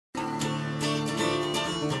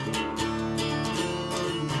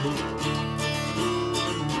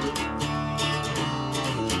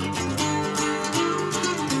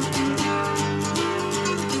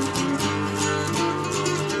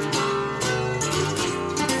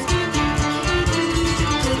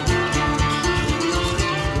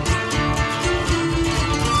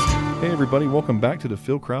Hey everybody, welcome back to the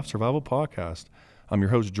Fieldcraft Survival Podcast. I'm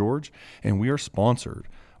your host George, and we are sponsored.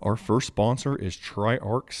 Our first sponsor is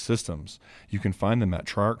Tri-Arc Systems. You can find them at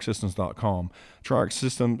triarcsystems.com.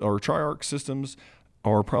 Tri-Arc Systems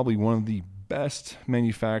are probably one of the best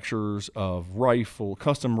manufacturers of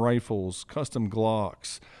custom rifles, custom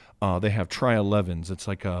Glocks. They have Tri-11s. It's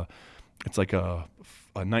like a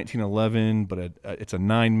 1911, but it's a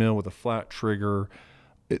 9mm with a flat trigger.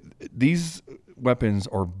 These weapons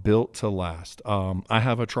are built to last. I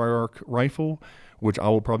have a Tri-Arc rifle, which I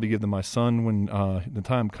will probably give to my son when the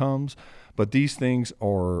time comes. But these things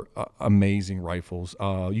are amazing rifles.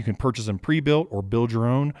 You can purchase them pre-built or build your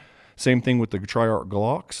own. Same thing with the Tri-Arc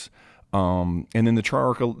Glocks. And then the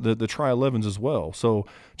Tri-Arc, the Tri-11s as well. So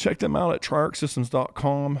check them out at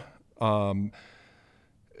triarcsystems.com.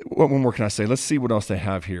 What more can I say? Let's see what else they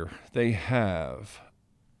have here. They have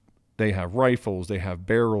rifles, they have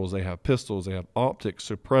barrels, they have pistols, they have optics,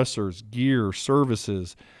 suppressors, gear,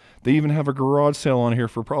 services. They even have a garage sale on here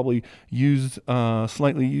for probably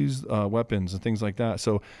slightly used weapons and things like that.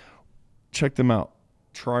 So check them out.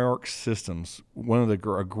 Tri-Arc Systems, one of the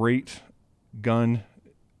great gun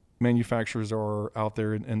manufacturers are out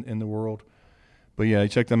there in the world. But yeah,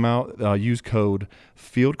 check them out. Use code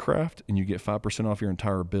FIELDCRAFT and you get 5% off your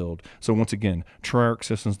entire build. So once again,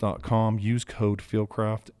 triarcsystems.com, use code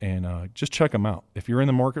FIELDCRAFT and just check them out. If you're in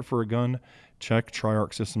the market for a gun, check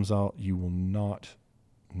Tri-Arc Systems out. You will not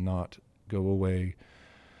go away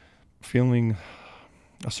feeling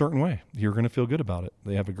a certain way. You're going to feel good about it.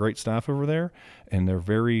 They have a great staff over there and they're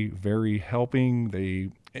very, very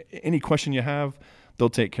helping. Any question you have, they'll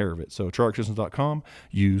take care of it. So triarcsystems.com,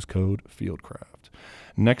 use code FIELDCRAFT.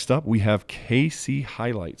 Next up, we have KC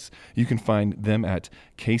Highlights. You can find them at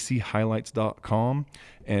kchighlights.com.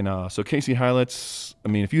 And so KC Highlights, I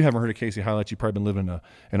mean, if you haven't heard of KC Highlights, you've probably been living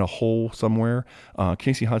in a hole somewhere.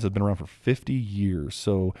 KC Highlights has been around for 50 years.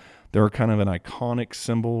 So they're kind of an iconic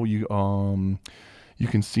symbol. You can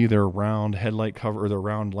see their round headlight cover or their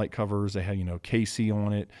round light covers. They have, KC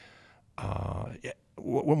on it.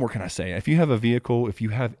 What more can I say? If you have a vehicle, if you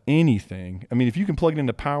have anything, I mean, if you can plug it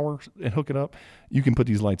into power and hook it up, you can put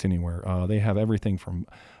these lights anywhere. They have everything from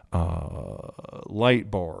light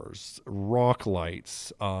bars, rock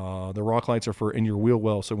lights. The rock lights are for in your wheel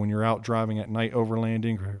well, so when you're out driving at night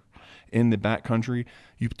overlanding or in the backcountry,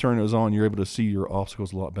 you turn those on, you're able to see your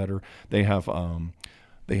obstacles a lot better. They have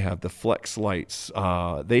the flex lights.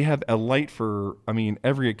 They have a light for,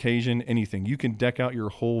 every occasion, anything. You can deck out your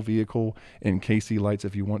whole vehicle in KC lights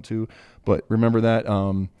if you want to. But remember that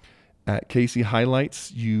at KC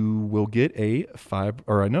Highlights, you will get a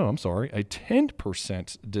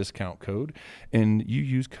 10% discount code. And you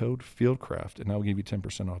use code FIELDCRAFT, and that will give you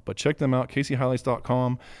 10% off. But check them out,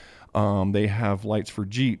 kchighlights.com. They have lights for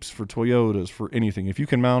Jeeps, for Toyotas, for anything. If you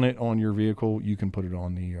can mount it on your vehicle, you can put it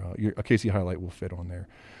on a KC Highlight will fit on there.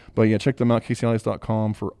 But yeah, check them out,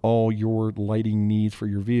 kchighlights.com, for all your lighting needs for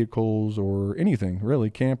your vehicles or anything, really,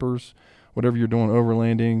 campers, whatever you're doing,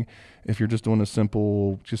 overlanding. If you're just doing a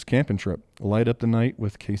simple, just camping trip, light up the night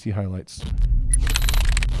with KC Highlights.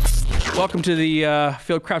 Welcome to the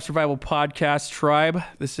Fieldcraft Survival Podcast Tribe.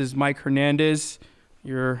 This is Mike Hernandez,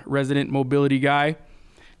 your resident mobility guy.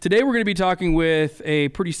 Today we're going to be talking with a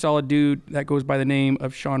pretty solid dude that goes by the name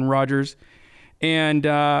of Sean Rogers. And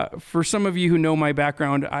for some of you who know my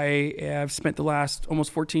background, I have spent the last almost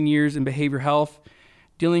 14 years in behavioral health,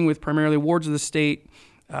 dealing with primarily wards of the state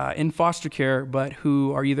in foster care, but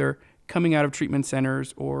who are either coming out of treatment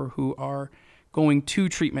centers or who are going to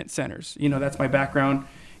treatment centers. That's my background.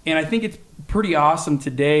 And I think it's pretty awesome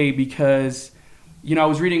today because I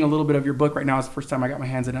was reading a little bit of your book right now. It's the first time I got my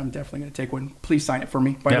hands on it. I'm definitely going to take one. Please sign it for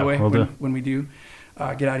me, by the way, when we do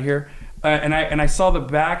get out of here. And I saw the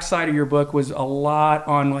back side of your book was a lot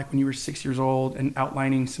on like when you were 6 years old and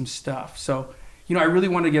outlining some stuff. So, I really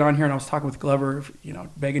wanted to get on here, and I was talking with Glover,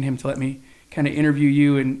 begging him to let me kind of interview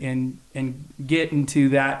you and get into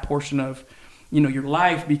that portion of, your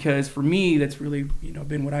life, because for me, that's really,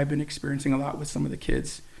 been what I've been experiencing a lot with some of the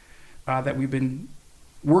kids that we've been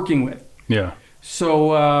working with. Yeah.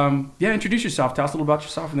 So, introduce yourself. Tell us a little about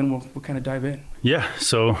yourself, and then we'll kind of dive in. Yeah.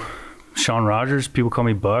 So, Sean Rogers, people call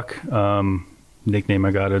me Buck. Nickname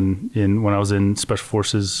I got in when I was in Special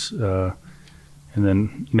Forces, and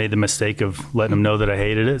then made the mistake of letting them know that I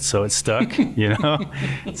hated it, so it stuck.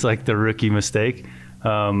 It's like the rookie mistake.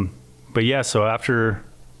 But yeah, so after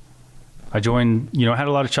I joined, I had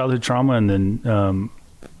a lot of childhood trauma, and then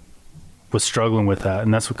was struggling with that,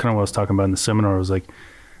 and that's what I was talking about in the seminar. I was like,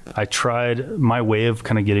 I tried, my way of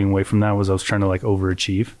kind of getting away from that was I was trying to like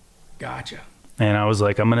overachieve. Gotcha. And I was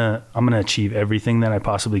like, I'm going to achieve everything that I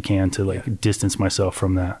possibly can to like distance myself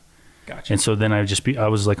from that. Gotcha. And so then I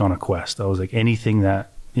was like on a quest. I was like, anything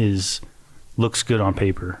that looks good on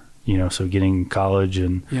paper, you know, so getting college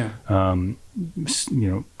and, you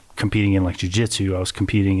know, competing in like jiu-jitsu. I was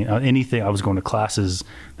competing in anything. I was going to classes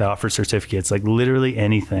that offered certificates, like literally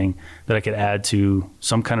anything that I could add to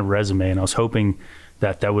some kind of resume. And I was hoping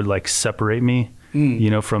that would like separate me, you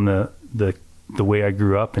know, from the way I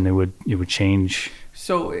grew up, and it would change.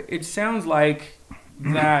 So it sounds like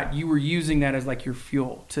that you were using that as like your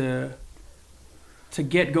fuel to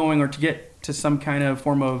get going, or to get to some kind of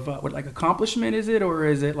form of like accomplishment, is it? Or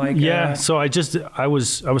is it like so I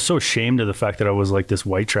was so ashamed of the fact that I was like this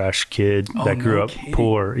white trash kid that grew up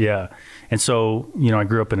poor. Yeah. And so, you know, I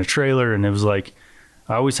grew up in a trailer, and it was like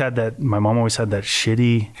my mom always had that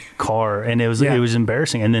shitty car, and it was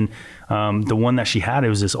embarrassing. And then the one that she had, it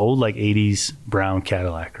was this old like 80s brown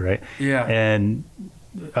Cadillac, right? Yeah. And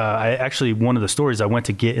I actually, one of the stories, I went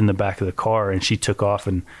to get in the back of the car, and she took off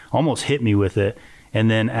and almost hit me with it. And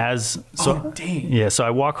then so I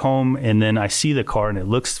walk home, and then I see the car, and it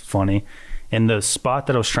looks funny. And the spot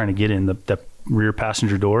that I was trying to get in, the rear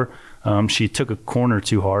passenger door, she took a corner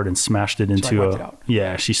too hard and smashed it into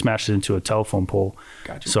she smashed it into a telephone pole.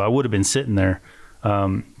 Gotcha. So I would have been sitting there.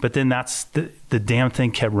 But then that's the damn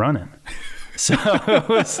thing kept running. So it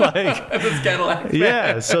was like, this Cadillac.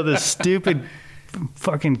 Yeah. So the stupid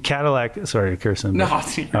fucking Cadillac, sorry, cursing. No. All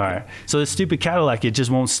right. So the stupid Cadillac, it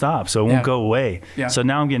just won't stop. So it won't go away. Yeah. So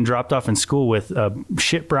now I'm getting dropped off in school with a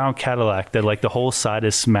shit brown Cadillac that like the whole side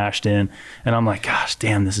is smashed in. And I'm like, gosh,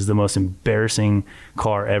 damn, this is the most embarrassing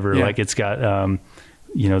car ever. Yeah. Like it's got,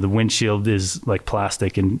 you know, the windshield is like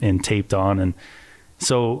plastic and taped on. And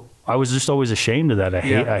so I was just always ashamed of that. I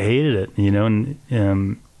hated it, you know,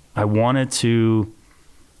 and I wanted to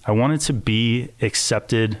be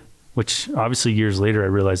accepted, which obviously years later I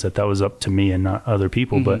realized that was up to me and not other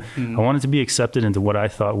people. But I wanted to be accepted into what I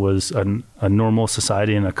thought was a normal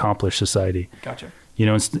society, an accomplished society. Gotcha. You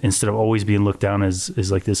know, instead of always being looked down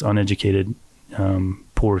as like this uneducated,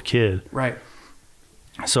 poor kid. Right.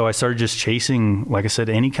 So I started just chasing, like I said,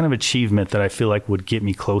 any kind of achievement that I feel like would get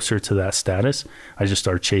me closer to that status. I just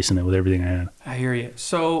started chasing it with everything I had. I hear you.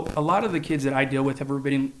 So a lot of the kids that I deal with have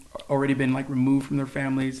already been like removed from their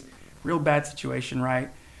families, real bad situation, right?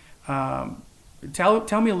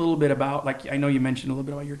 Tell me a little bit about, like, I know you mentioned a little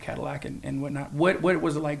bit about your Cadillac and whatnot. What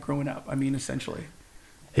was it like growing up? I mean, essentially.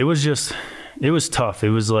 It was tough.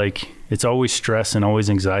 It was like, it's always stress and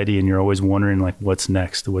always anxiety, and you're always wondering like, what's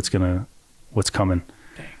next, what's coming.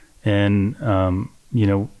 Dang. And, you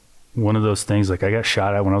know, one of those things, like I got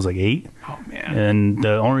shot at when I was like 8. Oh man. And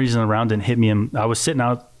the only reason the round didn't hit me, I was sitting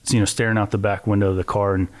out, you know, staring out the back window of the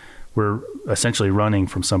car, and we're essentially running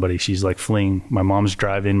from somebody. She's like fleeing. My mom's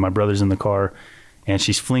driving, my brother's in the car, and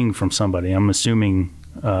she's fleeing from somebody. I'm assuming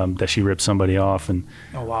that she ripped somebody off. And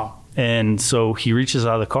oh wow. And so he reaches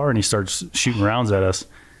out of the car and he starts shooting rounds at us.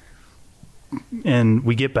 And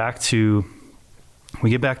we get back to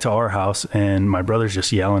our house, and my brother's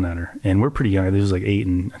just yelling at her. And we're pretty young. He was like 8,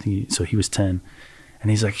 and I think so he was 10. And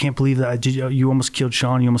he's like, I can't believe that. You almost killed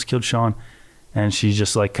Sean. You almost killed Sean. And she's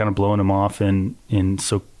just like kind of blowing him off. And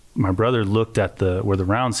so my brother looked at where the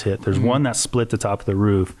rounds hit. There's one that split the top of the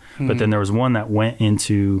roof, but then there was one that went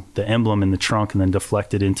into the emblem in the trunk and then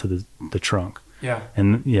deflected into the trunk. Yeah.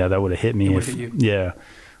 And yeah, that would have hit me. It would hit you. Yeah.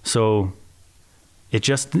 So it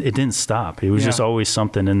didn't stop. It was just always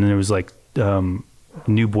something. And then it was like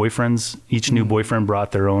new boyfriends. Each new boyfriend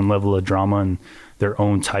brought their own level of drama and their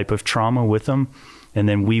own type of trauma with them. And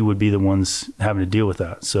then we would be the ones having to deal with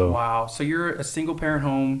that. So wow. So you're a single parent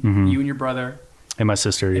home, you and your brother. And my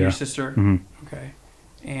sister, and yeah. your sister. Mm-hmm. Okay.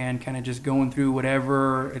 And kind of just going through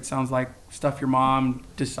whatever, it sounds like, stuff your mom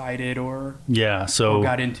decided or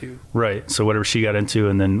got into. Right. So whatever she got into,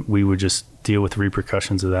 and then we would just deal with the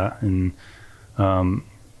repercussions of that. And,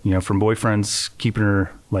 you know, from boyfriends keeping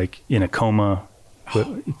her like in a coma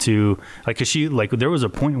to like, 'cause she, like, there was a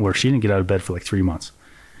point where she didn't get out of bed for like 3 months.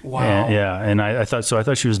 Wow. And, yeah. And I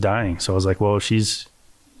thought she was dying. So I was like, well,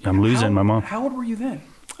 I'm losing my mom. How old were you then?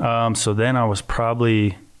 So then it was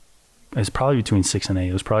probably between 6 and 8.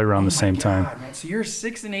 It was probably around the same time. Man. So you're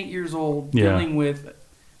 6 and 8 years old dealing with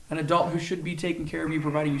an adult who should be taking care of you,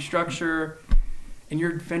 providing you structure, and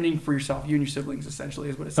you're fending for yourself, you and your siblings, essentially,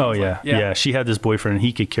 is what it sounds like. Yeah. She had this boyfriend, and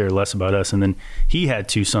he could care less about us. And then he had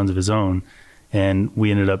 2 sons of his own, and we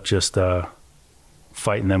ended up just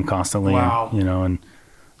fighting them constantly. Wow. And, you know, and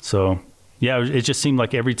so, yeah, it just seemed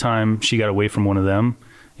like every time she got away from one of them,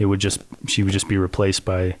 she would just be replaced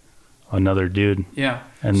by another dude. Yeah.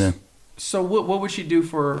 And then So what would she do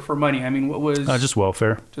for money? I mean, what was just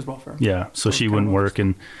welfare. just welfare? Yeah. So she kind of wouldn't works.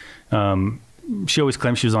 work, and she always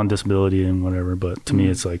claimed she was on disability and whatever. But to me,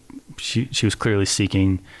 it's like she was clearly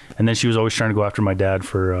seeking, and then she was always trying to go after my dad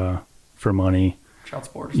for money, Child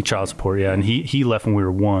support. child support. Yeah, and he left when we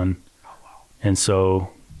were 1, and so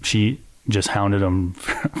she just hounded him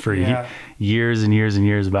for Yeah. years and years and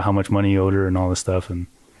years about how much money he owed her and all this stuff. And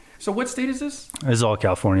So what state is this? this is all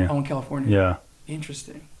California. Oh, in California. Yeah.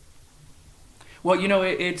 Interesting. Well,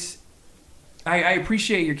 it's. I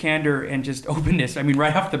appreciate your candor and just openness. I mean,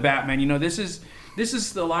 right off the bat, man. This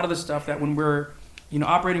is a lot of the stuff that when we're,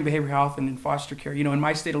 operating behavioral health and in foster care. In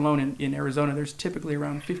my state alone, in Arizona, there's typically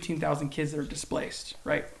around 15,000 kids that are displaced,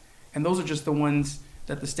 right? And those are just the ones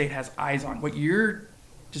that the state has eyes on. What you're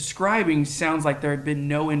describing sounds like there had been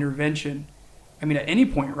no intervention. I mean, at any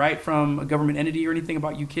point, right, from a government entity or anything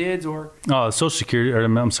about you kids or. Oh, Social Security. Or,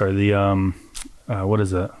 I'm sorry. The what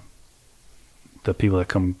is that? The people that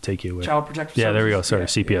come take you away. Child Protective Yeah, there we go.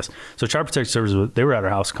 Services. Sorry, Yeah, CPS. So Child Protective Services, they were at our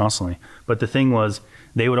house constantly. But the thing was,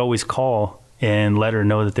 they would always call and let her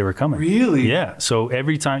know that they were coming. Really? Yeah. So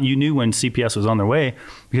every time you knew when CPS was on their way,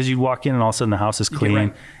 because you'd walk in and all of a sudden the house is clean.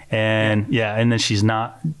 right. And and then she's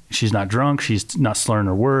not drunk. She's not slurring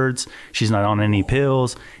her words. She's not on any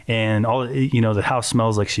pills. And all the house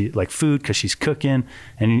smells like food because she's cooking.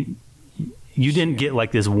 And you didn't get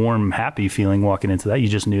like this warm, happy feeling walking into that. You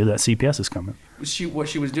just knew that CPS is coming. What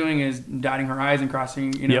she was doing is dotting her I's and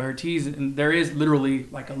crossing, Yep. her T's. And there is literally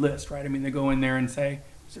like a list, right? I mean, they go in there and say,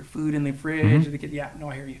 "Is there food in the fridge?" Mm-hmm. Or the kid, yeah, no,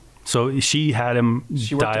 I hear you. So she had him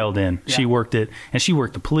She worked dialed it. in. Yeah. She worked it, and she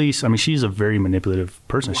worked the police. I mean, she's a very manipulative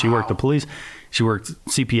person. She worked the Wow. police. She worked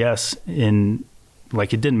CPS in,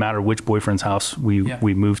 like, it didn't matter which boyfriend's house we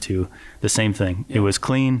moved to. The same thing. Yeah. It was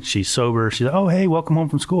clean. She's sober. She's like, "Oh, hey, welcome home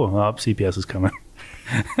from school." Oh, CPS is coming.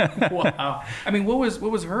 Wow. I mean, what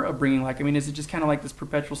was her upbringing like? I mean, is it just kind of like this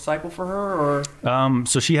perpetual cycle for her, or?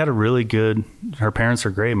 So she had a really good. Her parents are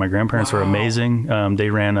great. My grandparents were Wow. amazing. They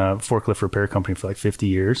ran a forklift repair company for like 50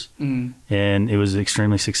 years, and it was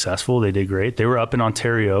extremely successful. They did great. They were up in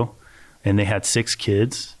Ontario, and they had 6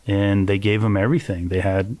 kids, and they gave them everything. They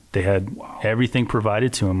had Wow. everything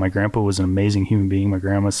provided to them. My grandpa was an amazing human being. My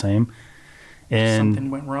grandma, same. And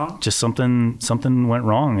Something went wrong. just something went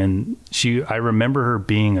wrong, and I remember her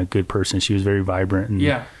being a good person. She was very vibrant and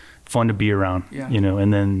Yeah. fun to be around. Yeah.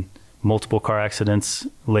 And then multiple car accidents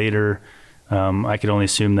later. I could only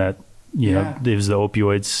assume that it was the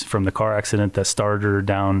opioids from the car accident that started her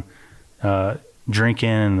down drinking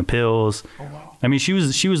and the pills. Oh wow. I mean, she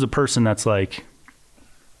was the person that's like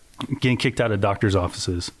getting kicked out of doctors'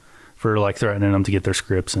 offices for like threatening them to get their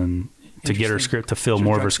scripts and to get her Interesting. script to fill She's a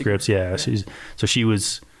more of drug her seeker. scripts. Yeah.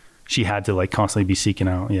 She had to like constantly be seeking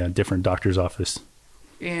out different doctor's office.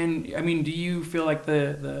 And I mean, do you feel like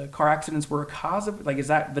the car accidents were a cause of, like, is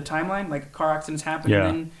that the timeline? Like, car accidents happened, Yeah.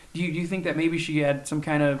 and then do you think that maybe she had some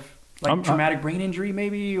kind of like traumatic brain injury,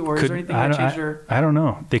 maybe, or is Could- there anything that changed her? I don't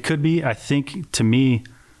know. They could be. I think to me,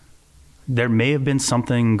 there may have been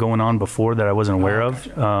something going on before that I wasn't aware of,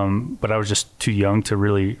 but I was just too young to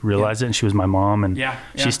really realize it. And she was my mom, and Yeah,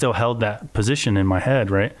 yeah. she still held that position in my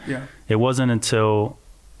head, right? Yeah. It wasn't until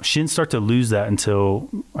she didn't start to lose that until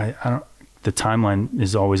I don't. The timeline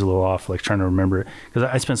is always a little off, like trying to remember it, because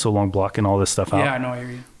I spent so long blocking all this stuff out. Yeah, I know. I hear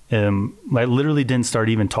you. I literally didn't start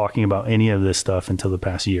even talking about any of this stuff until the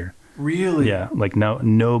past year. Really? Yeah, like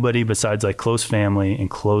nobody besides like close family and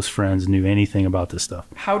close friends knew anything about this stuff.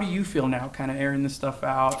 How do you feel now, kind of airing this stuff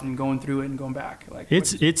out and going through it and going back? Like,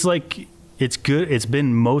 It's like it's good. It's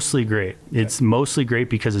been mostly great. It's mostly great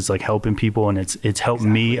because it's like helping people, and it's helped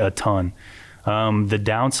me a ton. The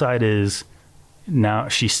downside is now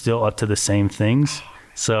she's still up to the same things.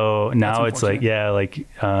 So now it's like,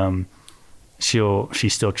 she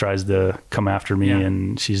still tries to come after me,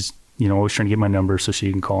 and she's always trying to get my number so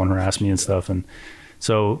she can call and harass me and stuff. And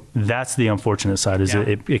so that's the unfortunate side is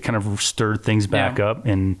it kind of stirred things back up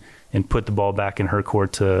and put the ball back in her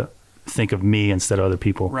court to think of me instead of other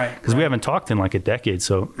people. Right. Because we haven't talked in like a decade,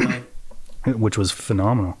 so which was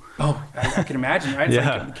phenomenal. Oh, I can imagine, right? It's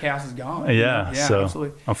like the chaos is gone. Yeah. So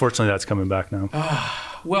absolutely. unfortunately that's coming back now.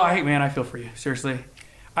 Well, I feel for you. Seriously.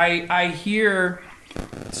 I hear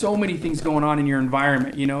so many things going on in your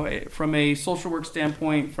environment, from a social work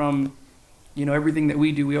standpoint, from, everything that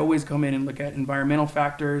we do, we always come in and look at environmental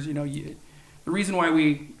factors. The reason why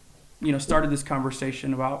we, started this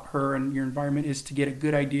conversation about her and your environment is to get a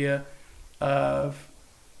good idea of,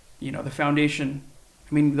 the foundation.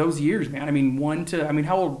 I mean, those years, man. I mean,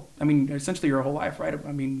 how old? I mean, essentially your whole life, right?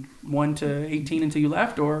 I mean, 1 to 18 until you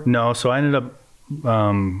left, or? No, so I ended up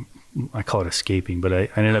I call it escaping, but I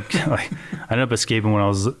ended up escaping when I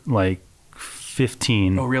was like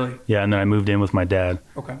 15. Oh, really? Yeah, and then I moved in with my dad.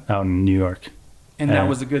 Okay. Out in New York. And that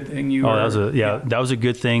was a good thing. That was a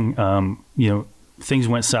good thing. Things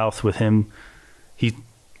went south with him. We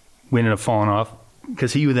ended up falling off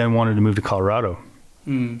because he then wanted to move to Colorado.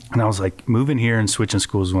 And I was like, moving here and switching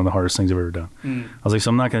schools is one of the hardest things I've ever done. I was like, so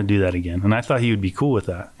I'm not going to do that again. And I thought he would be cool with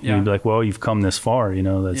that. Yeah. He'd be like, well, you've come this far,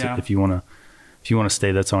 that's if you want to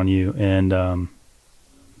stay, that's on you. And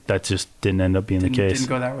that just didn't end up being the case. Didn't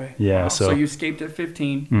go that way. Yeah. Wow. So you escaped at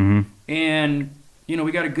 15. Mm-hmm. And,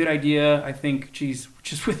 we got a good idea, I think,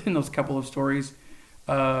 just within those couple of stories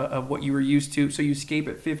of what you were used to. So you escape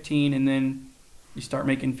at 15 and then you start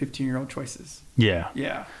making 15-year-old choices. Yeah.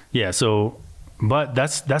 Yeah. Yeah. So, but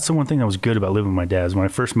that's the one thing that was good about living with my dad is when I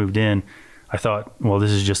first moved in, I thought, well,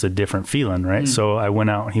 this is just a different feeling, right? So I went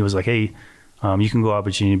out and he was like, hey, you can go out,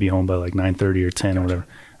 but you need to be home by like 9:30 or 10 or whatever.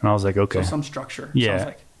 And I was like, okay. So some structure. Yeah. Sounds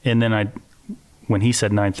like. And then when he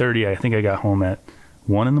said 9:30, I think I got home at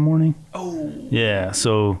 1 a.m. Oh. Yeah.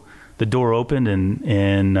 So the door opened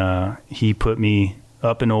and he put me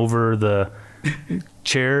up and over the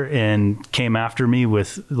chair and came after me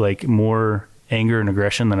with like more anger and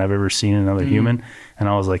aggression than I've ever seen in another human. And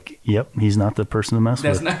I was like, yep, he's not the person to mess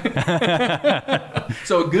with.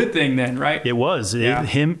 So a good thing then, right? It was. Yeah.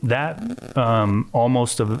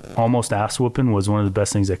 Almost ass whooping was one of the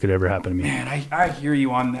best things that could ever happen to me. Man, I hear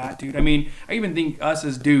you on that, dude. I mean, I even think us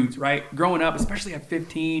as dudes, right? Growing up, especially at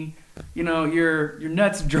 15, your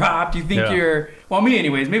nuts dropped. You think me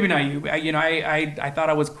anyways, maybe not you. I thought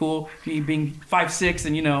I was cool, me being 5'6"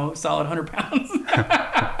 and, solid 100 pounds.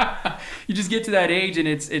 You just get to that age and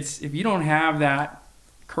it's if you don't have that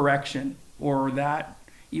correction or that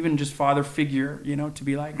even just father figure, to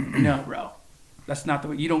be like, no, bro, that's not the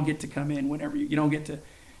way. You don't get to come in whenever you don't get to,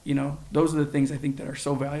 those are the things I think that are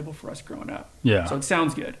so valuable for us growing up. Yeah. So it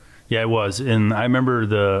sounds good. Yeah, it was. And I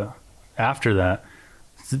remember after that,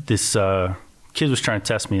 this kid was trying to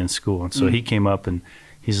test me in school. And so he came up and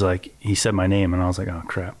he said my name and I was like, oh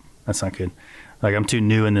crap, that's not good. Like I'm too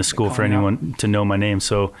new in this school for anyone to know my name.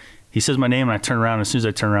 So he says my name and I turn around. As soon as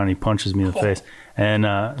I turn around, he punches me in the face.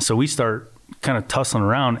 And so we start kind of tussling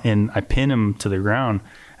around and I pin him to the ground.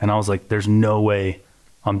 And I was like, there's no way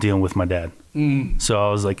I'm dealing with my dad. So I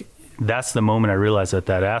was like, that's the moment I realized that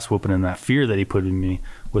ass whooping and that fear that he put in me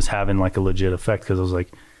was having like a legit effect. Because I was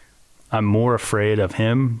like, I'm more afraid of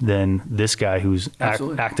him than this guy who's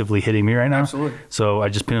actively hitting me right now. Absolutely. So I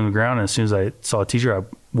just pinned him to the ground. And as soon as I saw a teacher, I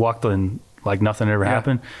walked in like nothing ever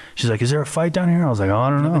happened. She's like, is there a fight down here? I was like, oh, I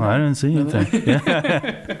don't know. I didn't see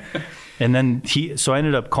anything. And then so I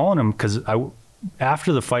ended up calling him because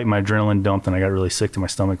after the fight, my adrenaline dumped and I got really sick to my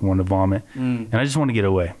stomach and wanted to vomit. And I just wanted to get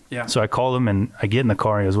away. Yeah. So I called him and I get in the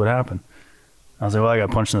car and he goes, what happened? I was like, well, I got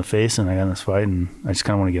punched in the face and I got in this fight and I just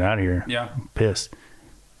kind of want to get out of here. Yeah. I'm pissed.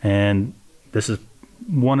 And this is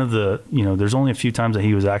one of the, there's only a few times that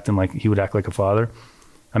he was acting like he would act like a father.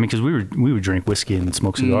 I mean, because we would drink whiskey and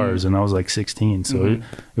smoke cigars, and I was like 16, so it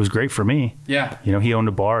was great for me. Yeah, he owned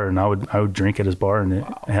a bar, and I would drink at his bar, and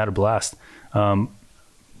I had a blast.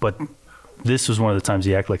 But this was one of the times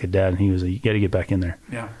he acted like a dad, and he was like, "You got to get back in there."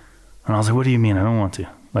 Yeah, and I was like, "What do you mean? I don't want to.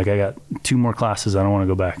 Like, I got 2 more classes. I don't want to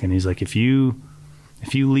go back." And he's like, "If you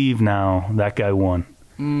leave now, that guy won."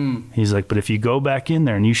 He's like, "But if you go back in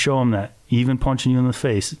there and you show him that even punching you in the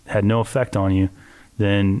face had no effect on you,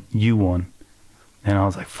 then you won." And I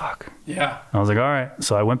was like, fuck. Yeah. I was like, all right.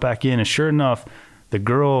 So I went back in, and sure enough, the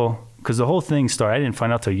girl, because the whole thing started, I didn't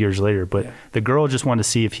find out till years later, but the girl just wanted to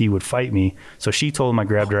see if he would fight me. So she told him I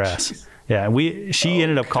grabbed her ass. Geez. Yeah. She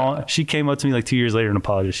ended up calling, she came up to me like 2 years later and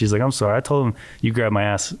apologized. She's like, I'm sorry. I told him you grabbed my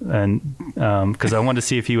ass and because I wanted to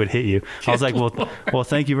see if he would hit you. I was like, well,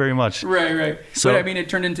 thank you very much. Right. So, but I mean, it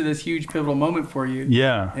turned into this huge pivotal moment for you.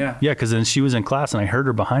 Yeah. Because then she was in class and I heard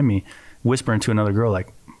her behind me whispering to another girl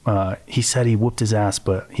like, he said he whooped his ass,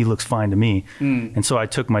 but he looks fine to me. And so I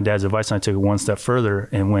took my dad's advice and I took it one step further.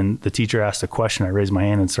 And when the teacher asked a question, I raised my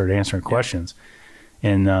hand and started answering questions.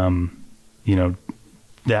 And,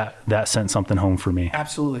 that sent something home for me.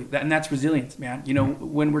 Absolutely. And that's resilience, man.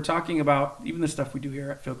 When we're talking about even the stuff we do here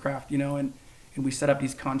at Fieldcraft, and we set up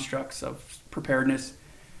these constructs of preparedness,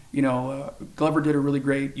 Glover did a really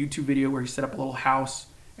great YouTube video where he set up a little house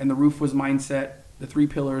and the roof was mindset. The 3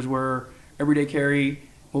 pillars were everyday carry,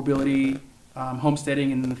 mobility,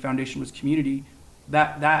 homesteading, and then the foundation was community.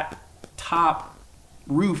 That top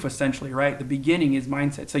roof, essentially, right? The beginning is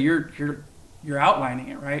mindset. So you're outlining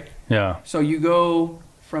it, right? Yeah. So you go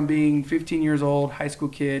from being 15 years old, high school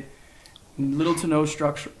kid, little to no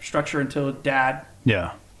structure until dad.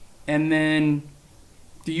 Yeah. And then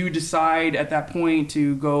do you decide at that point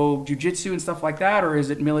to go jiu-jitsu and stuff like that, or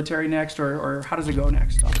is it military next, or how does it go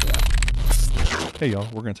next after that? Hey y'all,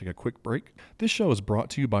 we're going to take a quick break. This show is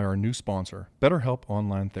brought to you by our new sponsor, BetterHelp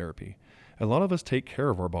Online Therapy. A lot of us take care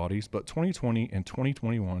of our bodies, but 2020 and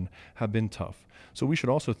 2021 have been tough, so we should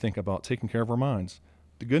also think about taking care of our minds.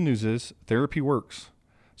 The good news is therapy works.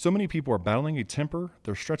 So many people are battling a temper,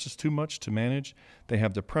 their stress is too much to manage, they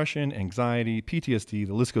have depression, anxiety, PTSD,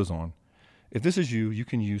 the list goes on. If this is you, you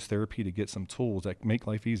can use therapy to get some tools that make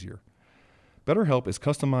life easier. BetterHelp is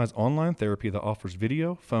customized online therapy that offers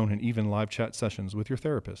video, phone, and even live chat sessions with your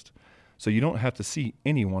therapist, so you don't have to see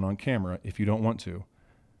anyone on camera if you don't want to.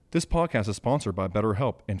 This podcast is sponsored by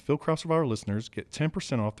BetterHelp, and Fieldcraft Survivor listeners get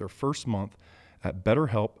 10% off their first month at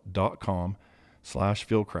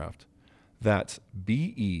betterhelp.com/fieldcraft. That's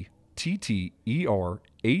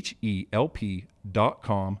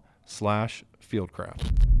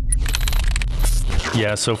BETTERHELP.com/fieldcraft.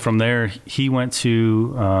 Yeah, so from there, he went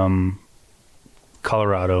to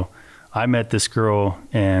Colorado. I met this girl,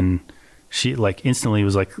 and she like instantly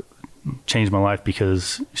was like changed my life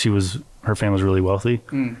because her family was really wealthy.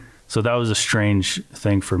 So that was a strange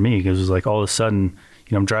thing for me because it was like all of a sudden,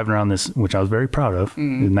 I'm driving around this, which I was very proud of, the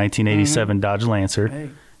 1987 Dodge Lancer,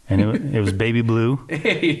 and it was baby blue,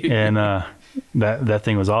 and that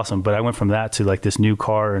thing was awesome. But I went from that to like this new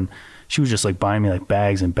car, and she was just like buying me like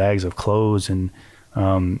bags and bags of clothes, and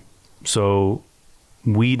so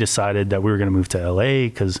we decided that we were going to move to LA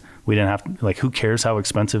because we didn't have to, like, who cares how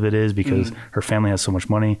expensive it is because her family has so much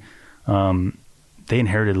money. They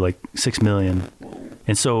inherited like $6 million.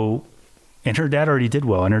 And so, and her dad already did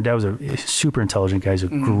well. And her dad was a super intelligent guy. He's a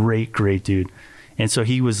great, great dude. And so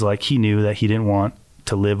he was like, he knew that he didn't want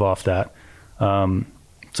to live off that. So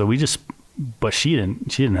but she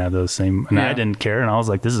didn't have those same, and I didn't care. And I was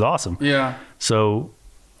like, this is awesome. Yeah. So,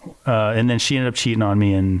 and then she ended up cheating on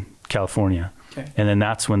me in California. Okay. And then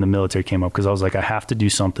that's when the military came up because I was like, I have to do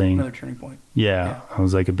something. Another turning point. Yeah. I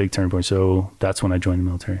was like a big turning point. So that's when I joined the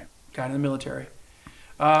military. Got in the military.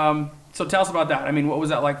 So tell us about that. I mean, what was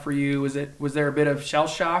that like for you? Was there a bit of shell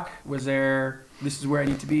shock? Was there, this is where I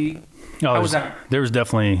need to be? How was that? There was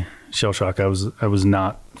definitely shell shock. I was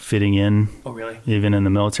not fitting in. Oh, really? Even in the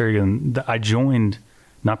military. And I joined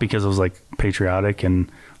not because I was like patriotic and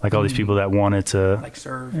like all these people that wanted to like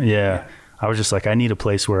serve. Yeah. I was just like, I need a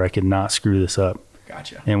place where I could not screw this up.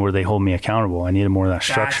 Gotcha. And where they hold me accountable. I needed more of that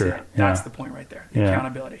structure. That's the point right there. The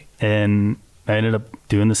accountability. And I ended up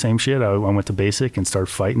doing the same shit. I went to basic and started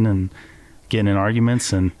fighting and getting in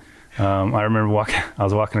arguments. And I remember I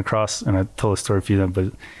was walking across, and I told a story a few times,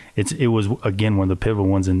 but it was again one of the pivotal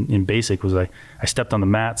ones in basic was I stepped on the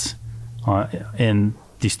mats, and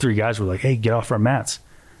these three guys were like, "Hey, get off our mats."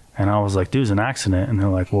 And I was like, "Dude, it's an accident." And they're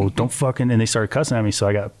like, "Well, don't fucking," and they started cussing at me. So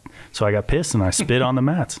I got pissed and I spit on the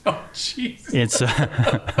mats. Oh, jeez. It's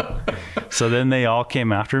so then they all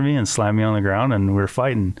came after me and slammed me on the ground, and we were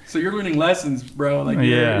fighting. So you're learning lessons, bro. Like,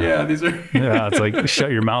 these are it's like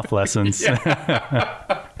shut your mouth lessons.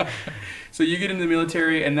 So you get in the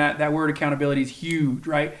military, and that word accountability is huge,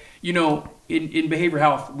 right? In behavioral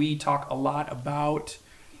health, we talk a lot about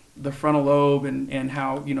the frontal lobe and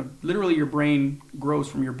how, literally your brain grows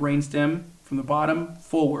from your brainstem from the bottom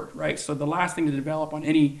forward, right? So the last thing to develop on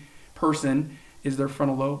any person is their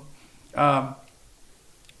frontal lobe,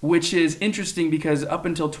 which is interesting because up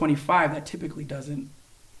until 25, that typically doesn't,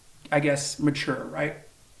 I guess, mature, right?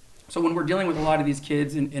 So when we're dealing with a lot of these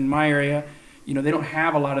kids in my area, they don't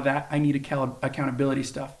have a lot of that I need accountability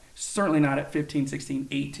stuff. Certainly not at 15, 16,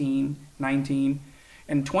 18, 19.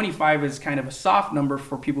 And 25 is kind of a soft number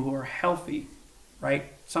for people who are healthy, right?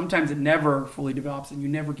 Sometimes it never fully develops, and you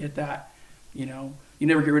never get that, you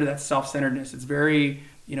never get rid of that self-centeredness. It's very,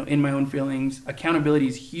 in my own feelings. Accountability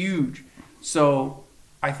is huge. So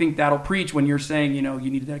I think that'll preach when you're saying, you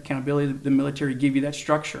need that accountability. The military give you that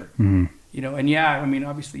structure, and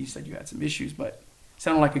obviously you said you had some issues, but it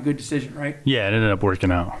sounded like a good decision, right? Yeah, it ended up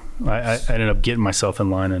working out. I ended up getting myself in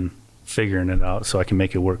line and figuring it out so I can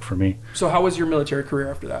make it work for me. So how was your military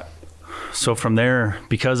career after that? So from there,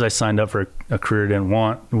 because I signed up for a career I didn't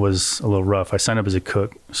want, it was a little rough. I signed up as a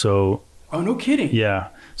cook. So oh, no kidding. Yeah.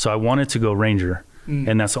 So I wanted to go Ranger.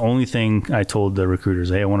 And that's the only thing I told the recruiters.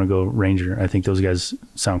 Hey, I want to go Ranger. I think those guys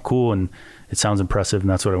sound cool and it sounds impressive, and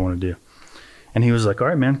that's what I want to do. And he was like, all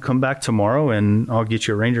right, man, come back tomorrow and I'll get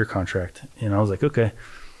you a Ranger contract. And I was like, okay.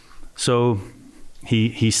 So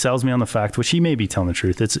he sells me on the fact, which he may be telling the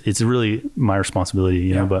truth. It's really my responsibility,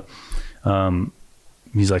 you know, but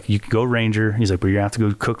he's like, you can go Ranger. He's like, but you're gonna have to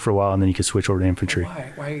go cook for a while and then you can switch over to infantry.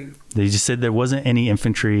 Why? They just said there wasn't any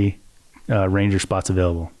infantry Ranger spots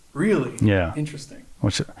available. Really? Yeah. Interesting.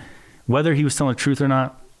 whether he was telling the truth or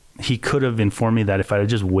not, he could have informed me that if I had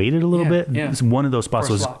just waited a little bit, one of those spots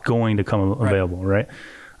was going to come available, right?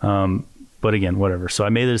 But again, whatever. So I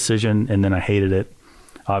made the decision, and then I hated it,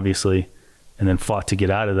 obviously, and then fought to get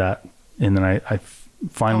out of that. And then I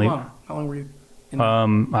finally... How long were you in that?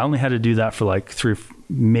 I only had to do that for like 3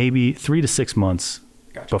 to 6 months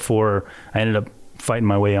before I ended up fighting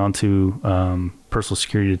my way onto personal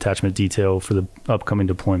security detachment detail for the upcoming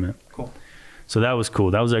deployment. Cool. So that was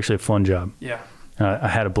cool. That was actually a fun job. Yeah. I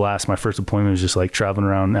had a blast. My first deployment was just like traveling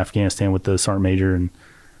around Afghanistan with the sergeant major and,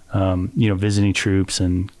 visiting troops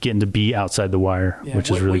and getting to be outside the wire,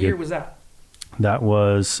 which is really good. What year was that? That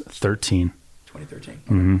was 2013. 2013.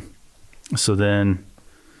 Okay. Mm-hmm. So then,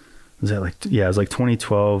 was that it was like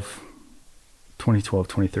 2012,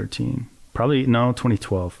 2013. Probably, no,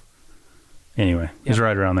 2012. Anyway, it was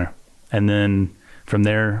right around there. And then from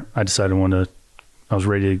there, I decided I was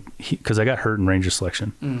ready to, because I got hurt in Ranger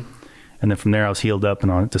selection. Mm. And then from there, I was healed up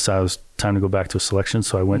and I decided it was time to go back to a selection.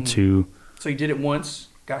 So I went to... So you did it once,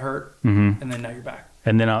 got hurt, and then now you're back.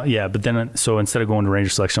 And then, so instead of going to Ranger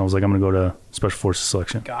selection, I was like, I'm going to go to Special Forces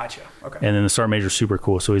selection. Gotcha. Okay. And then the sergeant major is super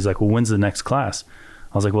cool. So he's like, well, when's the next class?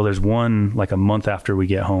 I was like, well, there's one like a month after we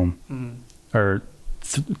get home. Mm-hmm. Or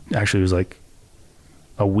actually, it was like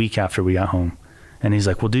a week after we got home. And he's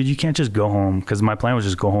like, well, dude, you can't just go home. Because my plan was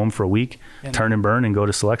just go home for a week, turn and burn, and go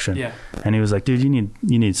to selection. Yeah. And he was like, dude, you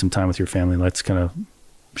need some time with your family. That's kind of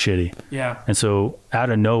shitty. Yeah. And so out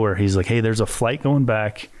of nowhere, he's like, hey, there's a flight going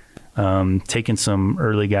back, taking some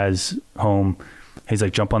early guys home. He's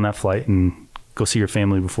like, jump on that flight and go see your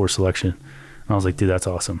family before selection. And I was like, dude, that's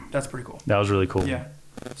awesome. That's pretty cool. That was really cool. Yeah.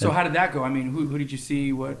 So how did that go? I mean, who did you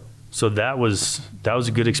see? What? So that was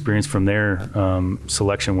a good experience from there.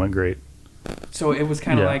 Selection went great. So it was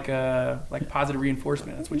kind of like positive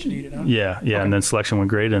reinforcement. That's what you needed, huh? Yeah. Okay. And then selection went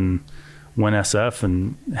great and went SF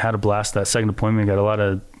and had a blast. That second deployment, got a lot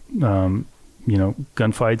of,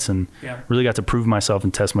 gunfights and really got to prove myself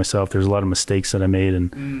and test myself. There's a lot of mistakes that I made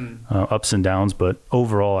and ups and downs, but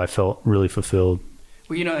overall I felt really fulfilled.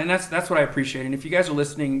 Well, and that's what I appreciate. And if you guys are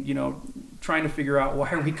listening, trying to figure out why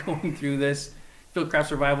are we going through this Fieldcraft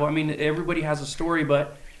Survival, I mean, everybody has a story,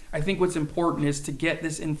 but I think what's important is to get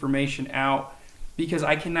this information out because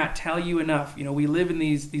I cannot tell you enough. We live in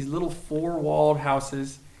these little four-walled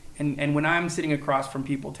houses, and when I'm sitting across from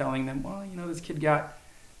people telling them, well, this kid got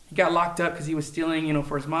locked up because he was stealing,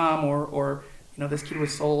 for his mom, or this kid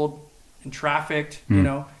was sold and trafficked.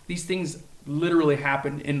 These things literally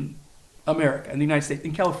happened in America, in the United States,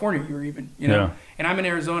 in California, you were even, and I'm in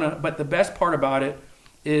Arizona. But the best part about it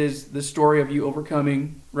is the story of you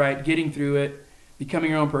overcoming, right, getting through it,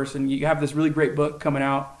 becoming your own person. You have this really great book coming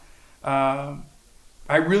out.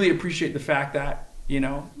 I really appreciate the fact that,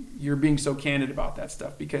 you're being so candid about that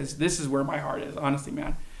stuff because this is where my heart is, honestly,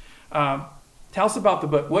 man. Tell us about the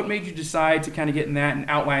book. What made you decide to kind of get in that and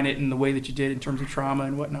outline it in the way that you did in terms of trauma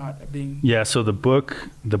and whatnot? So the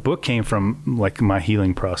book came from like my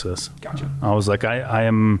healing process. Gotcha. I was like,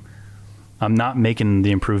 I'm not making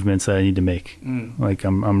the improvements that I need to make. Like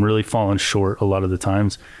I'm really falling short a lot of the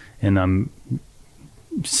times, and I'm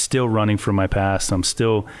still running from my past. I'm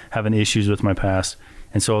still having issues with my past.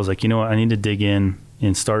 And so I was like, what? I need to dig in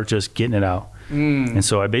and start just getting it out. And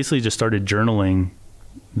so I basically just started journaling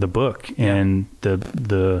the book, and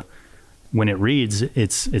the when it reads,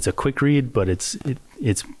 it's a quick read, but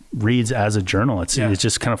it reads as a journal. It's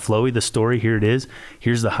just kind of flowy. The story, here it is.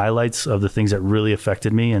 Here's the highlights of the things that really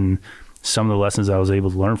affected me and some of the lessons I was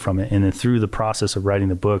able to learn from it. And then through the process of writing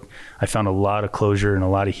the book, I found a lot of closure and a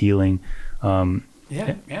lot of healing.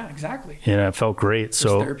 Yeah, exactly. And it felt great. It's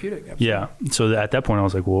therapeutic. Absolutely. Yeah. So at that point, I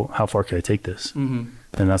was like, well, how far can I take this? Mm-hmm.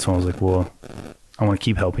 And that's when I was like, well, I want to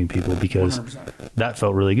keep helping people because 100%. That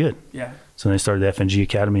felt really good. Yeah. So then I started the FNG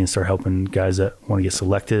Academy and started helping guys that want to get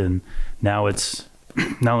selected. And now it's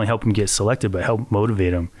not only help them get selected, but help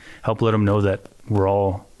motivate them, help let them know that we're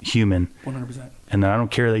all human. 100%. And I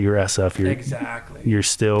don't care that you're SF. You're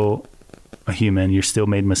still a human. You're still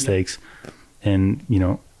made mistakes. Yeah.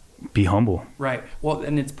 And, be humble. Right. Well,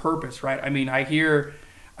 and it's purpose, right? I mean, I hear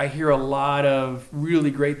a lot of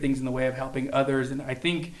really great things in the way of helping others. And I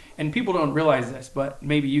think, and people don't realize this, but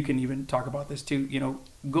maybe you can even talk about this too,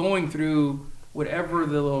 going through whatever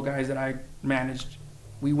the little guys that I managed,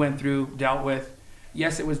 we went through, dealt with.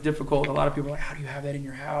 Yes, it was difficult. A lot of people are like, how do you have that in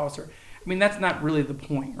your house? That's not really the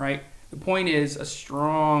point, right? The point is a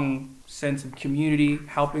strong sense of community,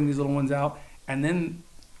 helping these little ones out. And then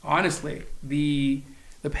honestly, the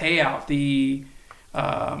payout, the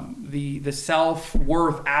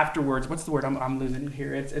self-worth afterwards. What's the word? I'm losing it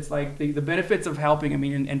here. It's like the benefits of helping.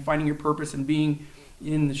 And finding your purpose and being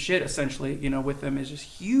in the shit essentially, with them is just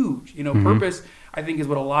huge. Mm-hmm. Purpose, I think, is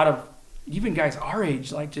what a lot of even guys our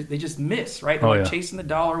age, like, they just miss, right? They're chasing the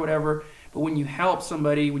dollar or whatever. But when you help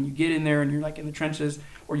somebody, when you get in there and you're like in the trenches,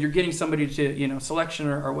 or you're getting somebody to, selection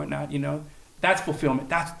or whatnot, that's fulfillment.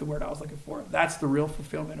 That's the word I was looking for. That's the real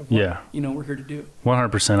fulfillment of what, we're here to do.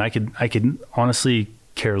 100%. I could honestly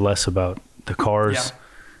care less about the cars,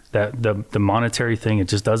 that the monetary thing. It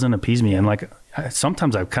just doesn't appease me. And like,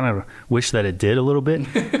 sometimes I kind of wish that it did a little bit,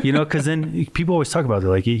 because then people always talk about it.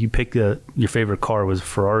 Like, you pick your favorite car was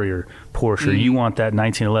Ferrari or Porsche, or you want that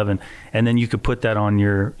 1911, and then you could put that on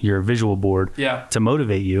your visual board to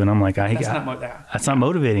motivate you. And I'm like, that's not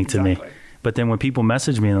motivating to me. But then when people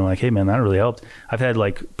message me and they're like, hey man, that really helped. I've had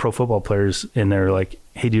like pro football players and they're like,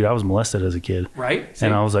 hey dude, I was molested as a kid. Right.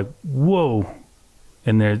 And I was like, whoa.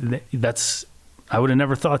 And I would have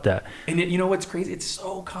never thought that. And you know what's crazy? It's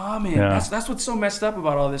so common. Yeah. That's what's so messed up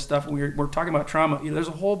about all this stuff. We're talking about trauma. There's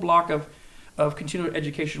a whole block of continuing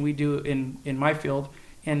education we do in my field,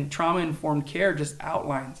 and trauma-informed care just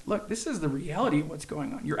outlines, look, this is the reality of what's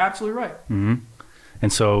going on. You're absolutely right. Mm-hmm.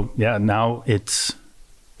 And so, now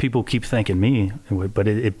people keep thanking me, but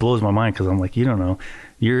it blows my mind because I'm like, you don't know,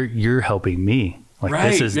 you're helping me. Like,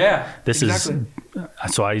 right. this is,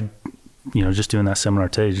 so I, just doing that seminar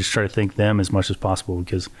today, just try to thank them as much as possible,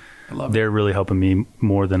 because they're really helping me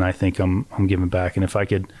more than I think I'm giving back. And if I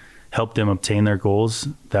could help them obtain their goals,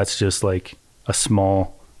 that's just like a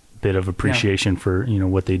small bit of appreciation for,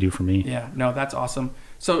 what they do for me. Yeah, no, that's awesome.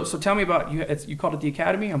 So tell me about, you called it the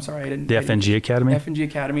Academy? I'm sorry, I didn't. The FNG Academy? FNG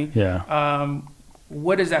Academy. Yeah.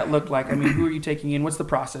 What does that look like? I mean, who are you taking in? What's the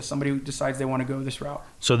process? Somebody who decides they want to go this route.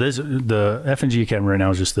 So the FNG Academy right now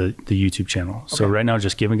is just the YouTube channel. Okay. So right now,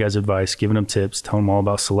 just giving guys advice, giving them tips, telling them all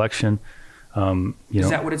about selection. Is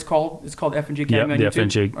that what it's called? It's called FNG Academy on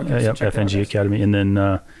YouTube? FNG Academy. And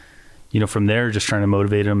then, from there, just trying to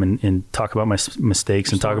motivate them and talk about my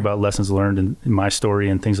mistakes and talk about lessons learned in my story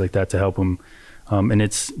and things like that to help them. And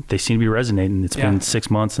they seem to be resonating. It's been 6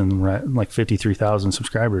 months and we're at like 53,000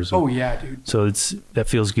 subscribers. Oh yeah, dude. So that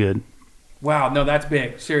feels good. Wow. No, that's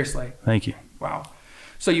big. Seriously. Thank you. Wow.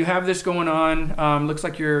 So you have this going on. Looks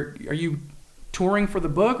like are you touring for the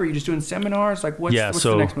book, or are you just doing seminars? Like what's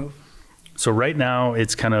the next move? So right now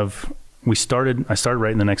it's kind of, I started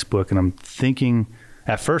writing the next book, and I'm thinking,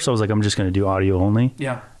 at first I was like, I'm just going to do audio only.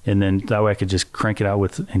 Yeah. And then that way I could just crank it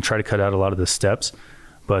out and try to cut out a lot of the steps.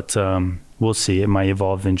 But, we'll see. It might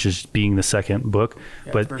evolve in just being the second book,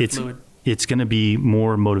 but it's going to be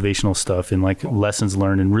more motivational stuff and like lessons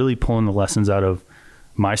learned, and really pulling the lessons out of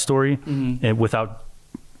my story, and without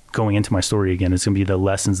going into my story again. It's going to be the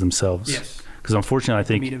lessons themselves. Yes. Because unfortunately, I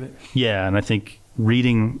think, the meat of it. Yeah. And I think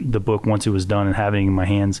reading the book once it was done and having it in my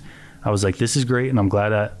hands, I was like, this is great. And I'm glad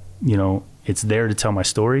that, it's there to tell my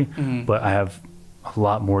story, but I have a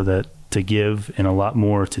lot more to give and a lot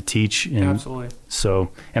more to teach. And absolutely.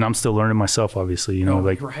 So, and I'm still learning myself, obviously,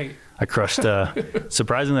 right. I crushed,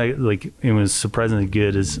 surprisingly, like it was surprisingly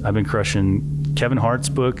good, is I've been crushing Kevin Hart's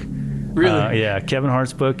book. Really? Kevin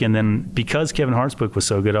Hart's book. And then because Kevin Hart's book was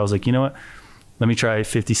so good, I was like, you know what? Let me try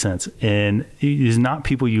 50 Cent. And it's not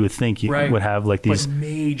people you would think would have like these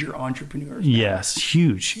major entrepreneurs. Yes,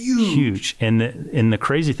 huge. And the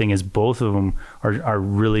crazy thing is both of them are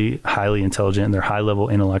really highly intelligent, and they're high level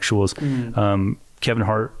intellectuals. Kevin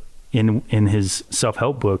Hart in his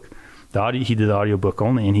self-help book, he did the audio book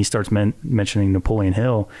only, and he starts mentioning Napoleon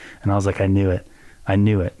Hill, and I was like, I knew it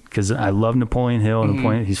because I love Napoleon Hill, and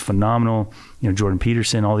Napoleon, he's phenomenal. Jordan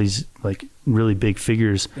Peterson, all these like really big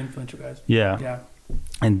figures, influential guys. Yeah.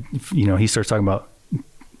 And he starts talking about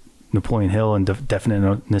Napoleon Hill and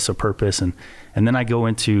definiteness of purpose, and then I go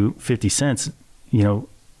into 50 Cent,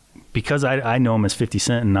 because I know him as 50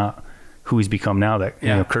 Cent and not who he's become now, that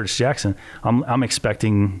Curtis Jackson. I'm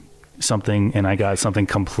expecting something, and I got something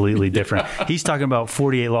completely different. He's talking about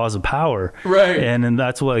 48 laws of power, right? And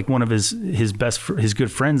that's what, like, one of his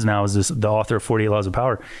good friends now is the author of 48 laws of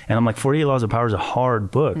power, and I'm like, 48 laws of power is a hard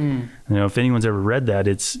book. If anyone's ever read that,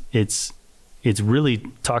 it's really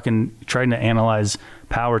trying to analyze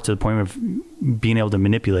power to the point of being able to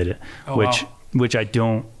manipulate it, which I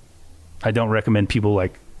don't recommend people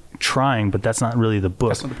like trying, but that's not really the book.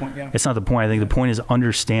 That's not the point. Yeah. It's not the point. I think the point is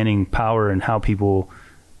understanding power and how people,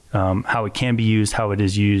 how it can be used, how it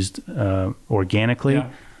is used organically. Yeah.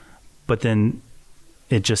 But then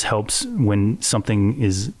it just helps when something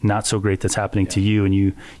is not so great that's happening to you, and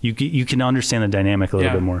you can understand the dynamic a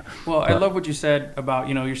little bit more. Well, I love what you said about,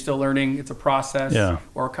 you're still learning. It's a process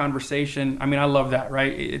or a conversation. I mean, I love that,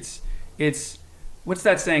 right? It's what's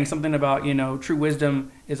that saying? Something about, true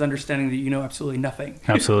wisdom is understanding that you know absolutely nothing.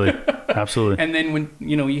 Absolutely. Absolutely. And then when,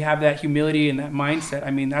 you have that humility and that mindset,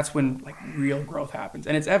 I mean, that's when like real growth happens.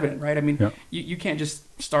 And it's evident, right? I mean, you can't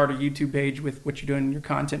just start a YouTube page with what you're doing in your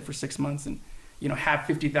content for 6 months and, have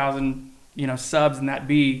 50,000, subs and that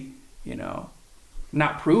be,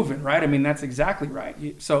 not proven, right? I mean, that's exactly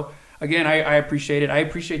right. So again, I appreciate it. I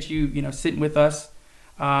appreciate you, sitting with us.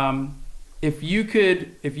 If you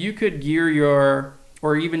could gear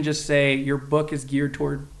or even just say your book is geared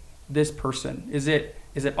toward this person, is it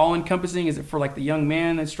all encompassing? Is it for like the young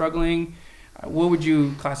man that's struggling? What would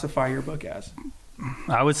you classify your book as?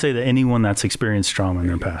 I would say that anyone that's experienced trauma in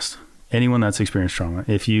their past,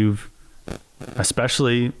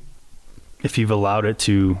 especially if you've allowed it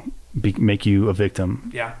to make you a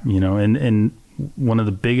victim, and one of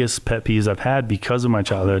the biggest pet peeves I've had because of my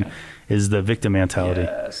childhood is the victim mentality.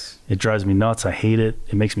 Yes. It drives me nuts. I hate it.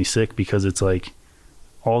 It makes me sick because it's like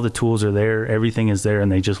all the tools are there, everything is there,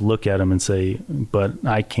 and they just look at them and say, but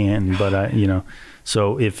I can't,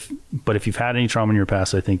 So if you've had any trauma in your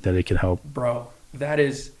past, I think that it could help. Bro, that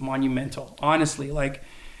is monumental. Honestly, like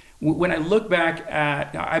when I look back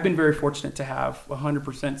at, I've been very fortunate to have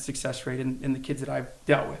 100% success rate in the kids that I've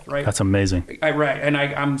dealt with, right? That's amazing. Right. And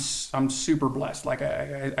I'm super blessed. Like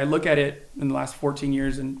I look at it in the last 14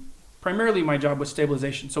 years, and primarily my job was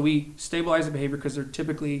stabilization. So we stabilize the behavior because they're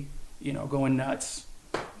typically, going nuts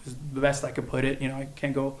is the best I could put it. I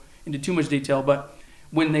can't go into too much detail, but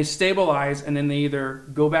when they stabilize and then they either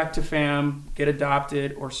go back to fam, get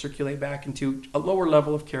adopted, or circulate back into a lower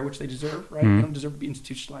level of care, which they deserve, right? They don't deserve to be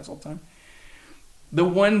institutionalized all the time. The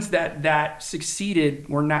ones that succeeded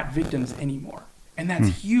were not victims anymore. And that's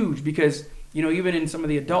huge because, even in some of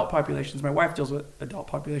the adult populations, my wife deals with adult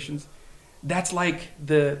populations, that's like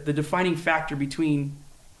the defining factor between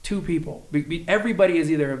two people. Everybody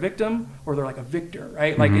is either a victim or they're like a victor,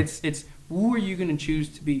 right? Like it's who are you going to choose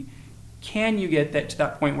to be? Can you get that to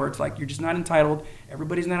that point where it's like you're just not entitled,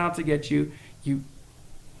 everybody's not out to get you, you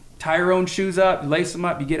tie your own shoes up, lace them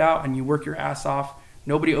up, you get out and you work your ass off,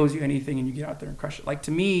 nobody owes you anything and you get out there and crush it. Like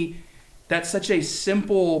to me, that's such a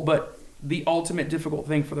simple but the ultimate difficult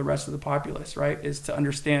thing for the rest of the populace, right? Is to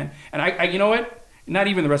understand. And I you know what? Not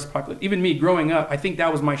even the rest of the populace, even me growing up, I think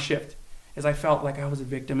that was my shift. As I felt like I was a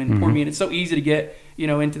victim and poor me. And it's so easy to get,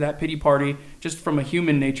 into that pity party just from a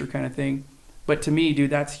human nature kind of thing. But to me,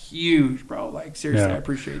 dude, that's huge, bro. Like seriously, I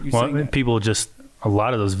appreciate you saying that. People a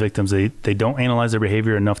lot of those victims, they don't analyze their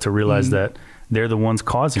behavior enough to realize that they're the ones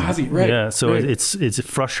causing it. Right. Yeah. So it's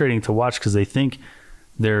frustrating to watch because they think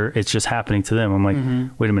it's just happening to them. I'm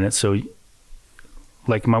like, wait a minute. So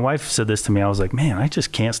like my wife said this to me, I was like, man, I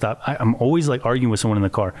just can't stop. I'm always like arguing with someone in the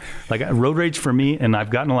car. Like road rage for me, and I've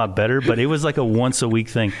gotten a lot better, but it was like a once a week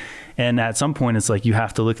thing. And at some point it's like, you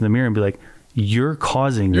have to look in the mirror and be like, you're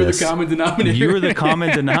causing this. You're the common denominator. You're the common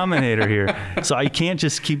denominator here. So I can't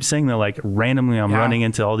just keep saying that like randomly I'm running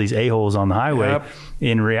into all these a-holes on the highway. Yep.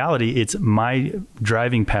 In reality, it's my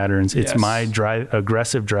driving patterns. It's my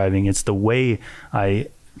aggressive driving. It's the way I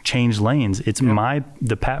change lanes. It's my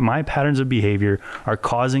patterns of behavior are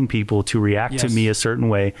causing people to react to me a certain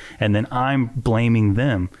way, and then I'm blaming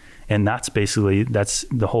them. And that's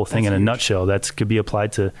the whole thing in a nutshell. That could be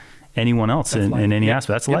applied to anyone else in any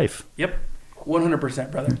aspect. That's life. Yep.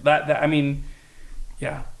 100%, brother. That I mean,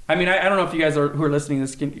 yeah. I mean, I don't know if you guys who are listening to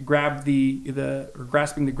this can grab or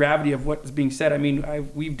grasping the gravity of what is being said. I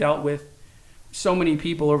mean, we've dealt with so many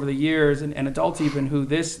people over the years and adults even who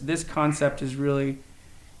this concept has really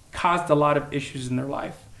caused a lot of issues in their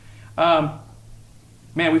life.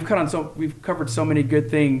 Man, we've covered so many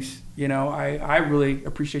good things. I really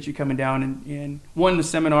appreciate you coming down and one, the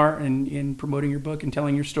seminar and promoting your book and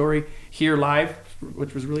telling your story here live,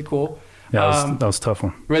 which was really cool. Yeah, that was a tough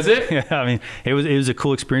one. Was it? Yeah, I mean, it was a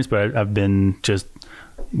cool experience, but I've been just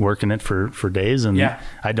working it for days, and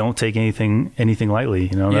I don't take anything lightly.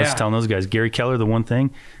 That's telling those guys, Gary Keller, the one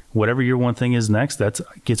thing, whatever your one thing is next, that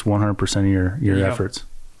gets 100% of your efforts.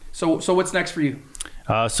 So what's next for you?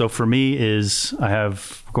 So for me is I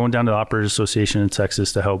have going down to the Operators Association in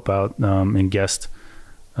Texas to help out and guest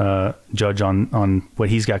judge on what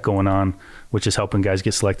he's got going on, which is helping guys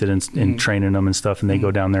get selected and training them and stuff. And they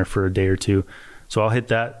go down there for a day or two. So I'll hit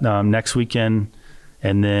that next weekend.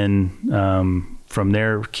 And then from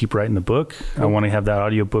there, keep writing the book. Cool. I want to have that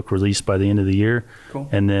audio book released by the end of the year. Cool.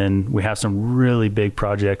 And then we have some really big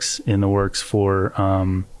projects in the works for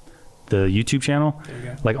the YouTube channel. There you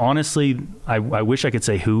go. Like honestly, I wish I could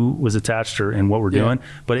say who was attached and what we're doing,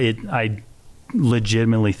 but I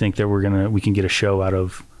legitimately think that we can get a show out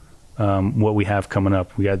of what we have coming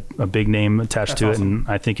up. We got a big name attached to it, and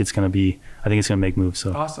I think it's going to make moves.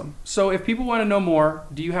 So awesome. So if people want to know more,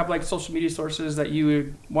 do you have like social media sources that you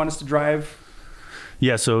would want us to drive?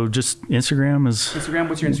 Yeah, so just Instagram.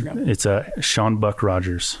 What's your Instagram? It's Sean Buck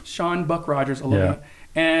Rogers. Sean Buck Rogers. Yeah.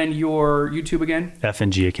 And your YouTube again?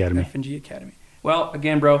 FNG Academy. FNG Academy. Well,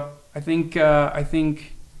 again, bro, I think that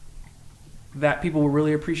people will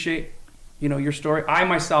really appreciate, your story. I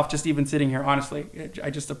myself, just even sitting here, honestly, I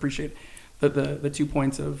just appreciate the 2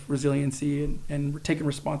 points of resiliency and taking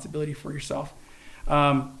responsibility for yourself.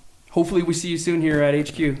 Hopefully we see you soon here at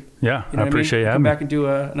HQ. Yeah, I appreciate you having me. Come me. back and do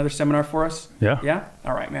another seminar for us. Yeah. Yeah?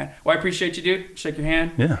 All right, man. Well, I appreciate you, dude. Shake your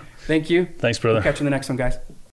hand. Yeah. Thank you. Thanks, brother. We'll catch you in the next one, guys.